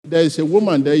there is a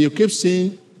woman there, you keep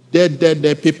seeing dead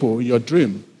people in your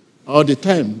dream all the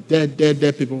time. Dead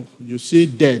people. You see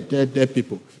dead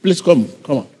people. Please come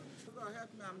on.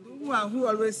 I'm the one who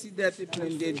always see dead people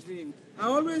in their dream. I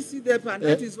always see dead people, and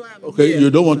that is why I'm okay, here. You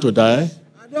don't want to die?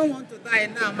 I don't want to die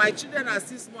now. My children are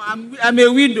still small. I'm a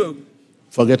widow.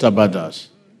 Forget about that.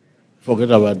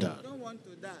 Forget about that. I don't want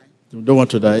to die. You don't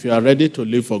want to die. If you are ready to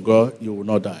live for God, you will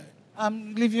not die.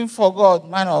 I'm living for God,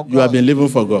 man of God. You have been living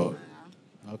for God.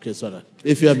 Okay, sorry.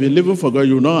 If you have been living for God,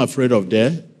 you're not afraid of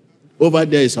death. Over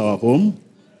there is our home.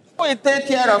 Who will take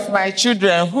care of my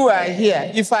children who are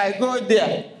here if I go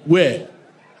there? Where?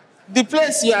 The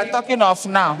place you are talking of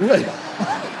now.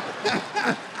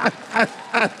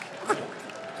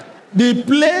 The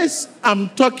place I'm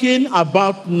talking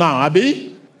about now,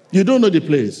 Abi? You don't know the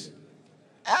place?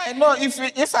 I know if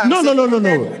I'm...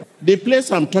 No. The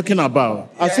place I'm talking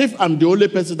about, as if I'm the only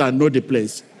person that know the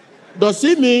place. Does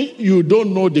it mean you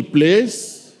don't know the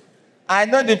place? I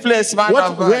know the place, man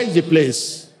of God. Where is the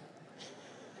place?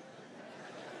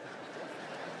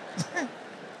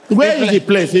 Where is the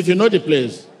place, if you know the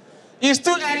place? It's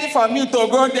too early for me to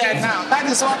go there now. That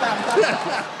is what I'm talking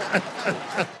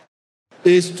about.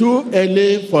 It's too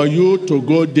early for you to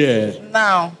go there.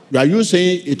 Now. Are you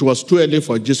saying it was too early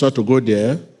for Jesus to go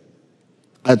there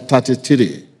at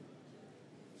 33?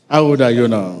 How old are you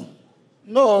now?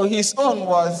 No, his own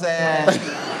was...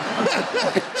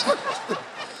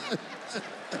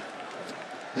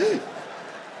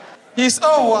 His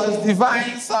own was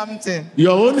divine something.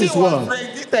 Your own is what?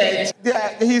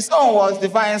 His own was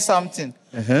divine something.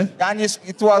 And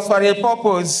it was for a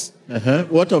purpose.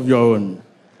 What of your own?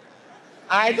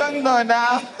 I don't know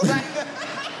now.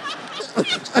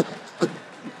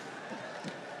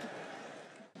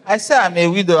 I say I'm a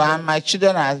widow and my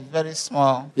children are very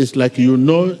small. It's like you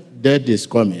know death is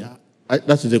coming. That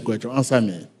is the question. Answer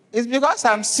me. It's because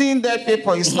I'm seeing dead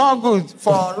people. It's not good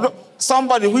for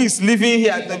somebody who is living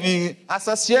here to be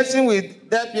associating with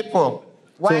dead people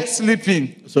while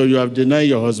sleeping. So you have denied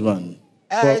your husband?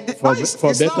 It's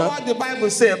not what the Bible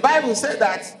says. The Bible says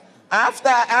that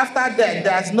after death,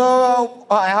 there's no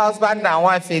husband and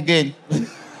wife again.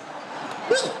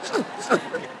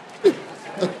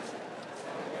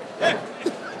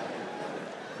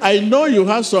 I know you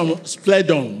have some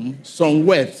splendor, some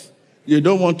wealth. You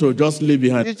don't want to just leave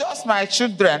behind. It's just my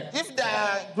children. If they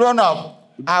are grown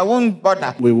up, I won't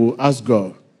bother. We will ask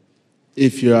God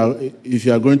if you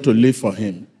are going to live for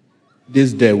Him.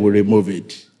 This day will remove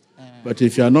it. But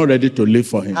if you are not ready to live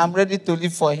for Him, I'm ready to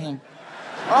live for Him.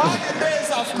 All the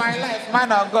days of my life,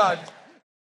 man of God.